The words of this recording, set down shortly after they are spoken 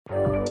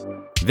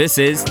This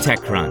is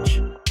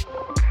TechCrunch.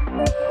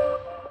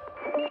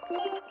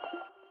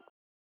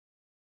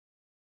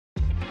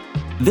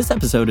 This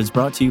episode is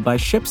brought to you by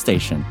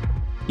ShipStation.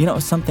 You know,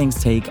 some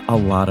things take a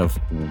lot of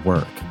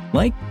work,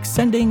 like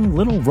sending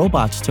little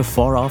robots to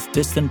far-off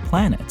distant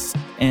planets.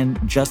 And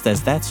just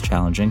as that's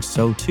challenging,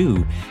 so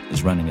too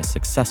is running a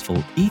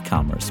successful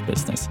e-commerce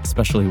business,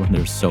 especially when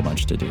there's so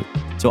much to do.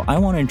 So I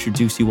want to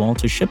introduce you all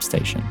to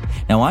ShipStation.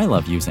 Now, I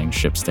love using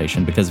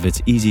ShipStation because of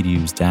its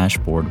easy-to-use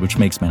dashboard, which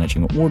makes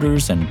managing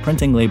orders and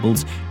printing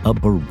labels a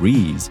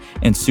breeze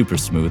and super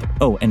smooth.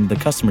 Oh, and the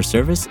customer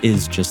service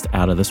is just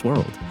out of this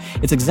world.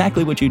 It's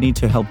exactly what you need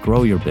to help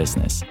grow your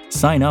business.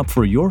 Sign up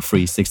for your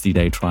free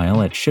 60-day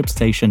trial at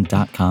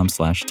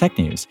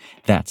shipstation.com/technews.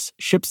 That's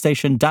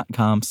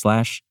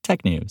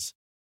shipstation.com/technews.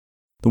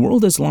 The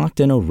world is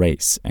locked in a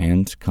race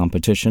and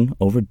competition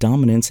over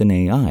dominance in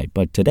AI,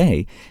 but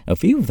today, a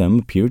few of them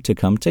appeared to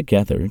come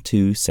together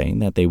to say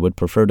that they would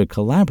prefer to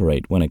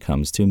collaborate when it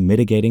comes to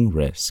mitigating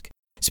risk.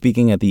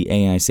 Speaking at the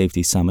AI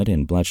Safety Summit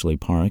in Bletchley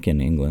Park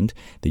in England,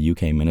 the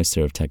UK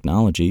Minister of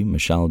Technology,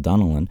 Michelle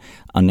Donnellan,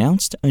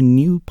 announced a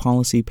new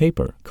policy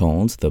paper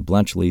called the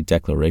Bletchley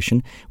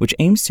Declaration, which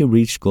aims to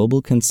reach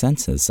global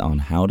consensus on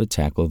how to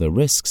tackle the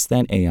risks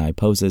that AI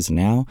poses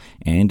now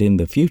and in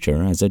the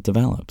future as it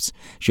develops.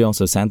 She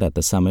also said that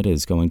the summit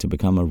is going to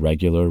become a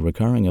regular,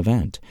 recurring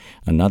event.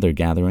 Another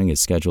gathering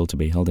is scheduled to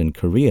be held in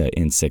Korea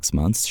in 6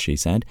 months, she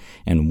said,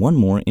 and one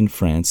more in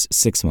France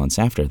 6 months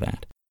after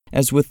that.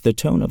 As with the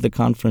tone of the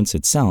conference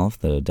itself,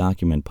 the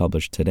document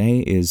published today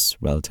is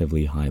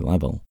relatively high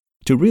level.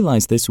 To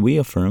realize this, we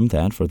affirm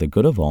that for the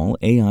good of all,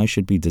 AI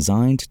should be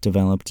designed,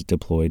 developed,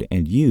 deployed,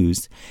 and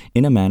used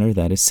in a manner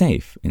that is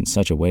safe, in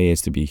such a way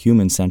as to be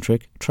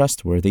human-centric,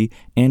 trustworthy,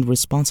 and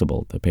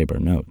responsible, the paper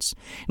notes.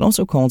 It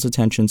also calls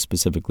attention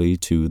specifically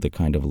to the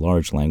kind of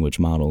large language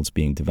models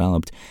being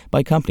developed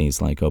by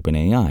companies like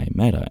OpenAI,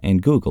 Meta,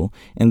 and Google,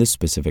 and the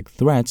specific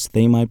threats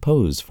they might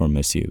pose for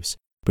misuse.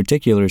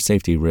 Particular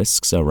safety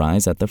risks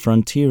arise at the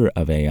frontier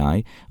of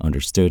AI,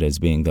 understood as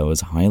being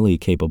those highly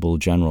capable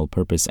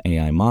general-purpose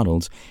AI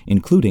models,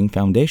 including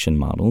foundation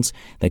models,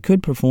 that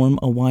could perform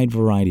a wide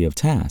variety of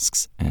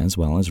tasks, as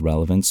well as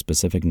relevant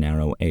specific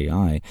narrow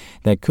AI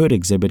that could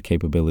exhibit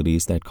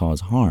capabilities that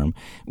cause harm,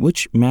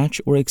 which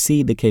match or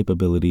exceed the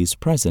capabilities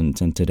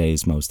present in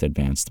today's most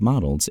advanced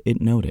models,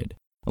 it noted.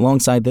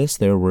 Alongside this,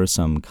 there were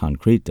some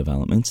concrete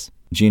developments.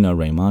 Gina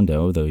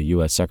Raimondo, the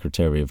U.S.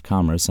 Secretary of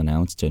Commerce,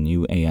 announced a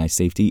new AI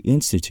Safety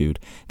Institute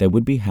that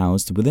would be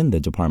housed within the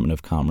Department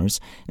of Commerce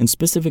and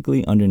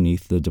specifically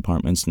underneath the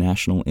department's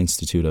National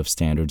Institute of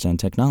Standards and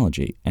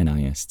Technology,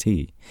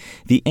 NIST.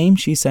 The aim,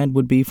 she said,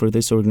 would be for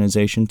this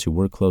organization to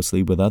work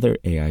closely with other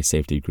AI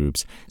safety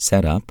groups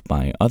set up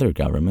by other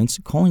governments,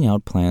 calling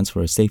out plans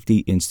for a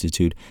safety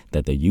institute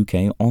that the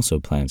UK also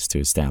plans to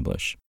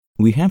establish.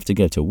 We have to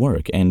get to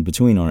work, and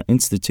between our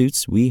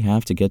institutes, we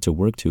have to get to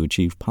work to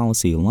achieve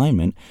policy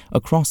alignment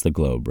across the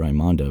globe,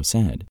 Raimondo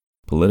said.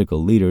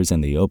 Political leaders in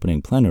the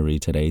opening plenary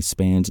today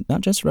spanned not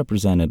just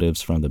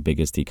representatives from the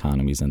biggest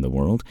economies in the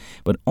world,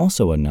 but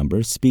also a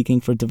number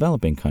speaking for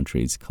developing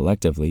countries,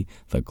 collectively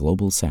the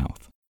Global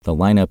South. The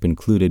lineup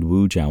included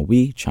Wu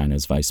Jiahui,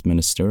 China's Vice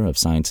Minister of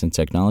Science and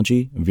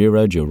Technology,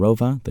 Vera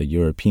Jourova, the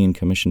European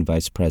Commission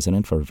Vice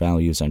President for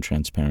Values and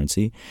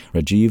Transparency,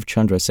 Rajiv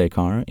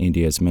Chandrasekhar,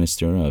 India's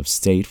Minister of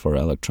State for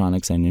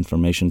Electronics and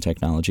Information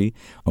Technology,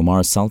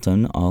 Omar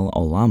Sultan Al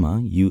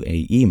Olama,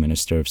 UAE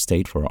Minister of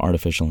State for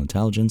Artificial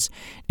Intelligence,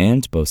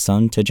 and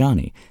Bosun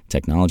Tijani,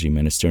 Technology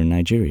Minister in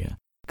Nigeria.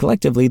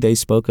 Collectively, they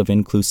spoke of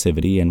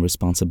inclusivity and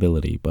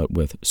responsibility, but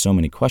with so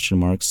many question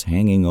marks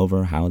hanging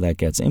over how that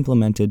gets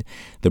implemented,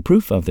 the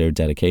proof of their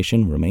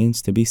dedication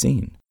remains to be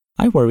seen.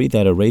 I worry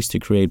that a race to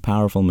create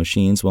powerful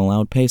machines will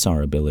outpace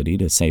our ability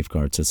to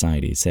safeguard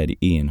society, said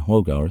Ian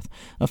Hogarth,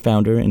 a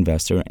founder,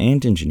 investor,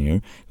 and engineer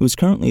who is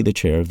currently the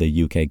chair of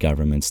the UK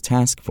government's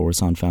Task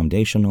Force on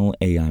Foundational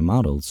AI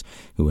Models,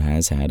 who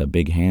has had a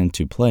big hand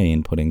to play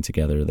in putting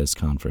together this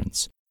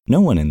conference. No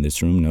one in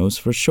this room knows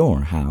for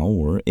sure how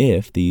or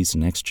if these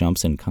next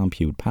jumps in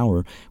compute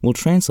power will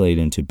translate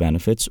into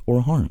benefits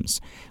or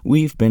harms.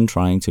 We've been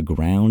trying to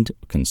ground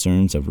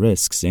concerns of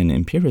risks in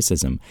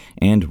empiricism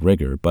and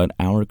rigor, but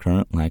our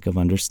current lack of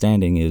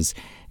understanding is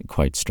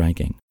quite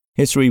striking.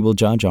 History will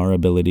judge our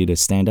ability to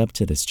stand up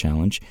to this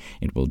challenge.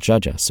 It will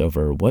judge us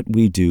over what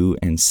we do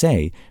and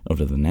say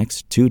over the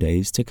next 2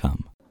 days to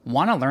come.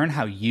 Want to learn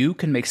how you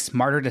can make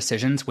smarter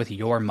decisions with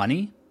your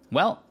money?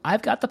 Well,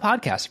 I've got the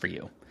podcast for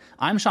you.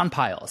 I'm Sean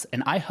Piles,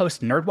 and I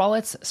host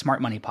NerdWallet's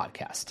Smart Money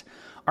Podcast.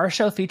 Our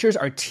show features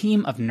our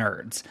team of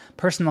nerds,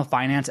 personal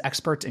finance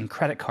experts in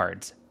credit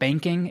cards,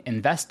 banking,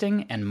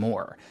 investing, and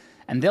more.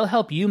 And they'll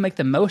help you make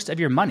the most of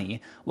your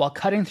money while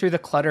cutting through the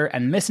clutter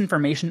and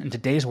misinformation in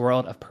today's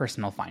world of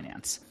personal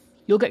finance.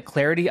 You'll get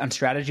clarity on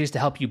strategies to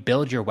help you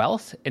build your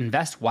wealth,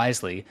 invest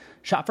wisely,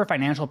 shop for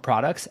financial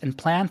products, and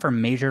plan for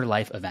major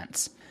life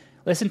events.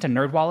 Listen to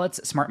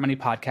NerdWallet's Smart Money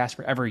Podcast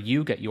wherever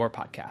you get your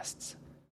podcasts.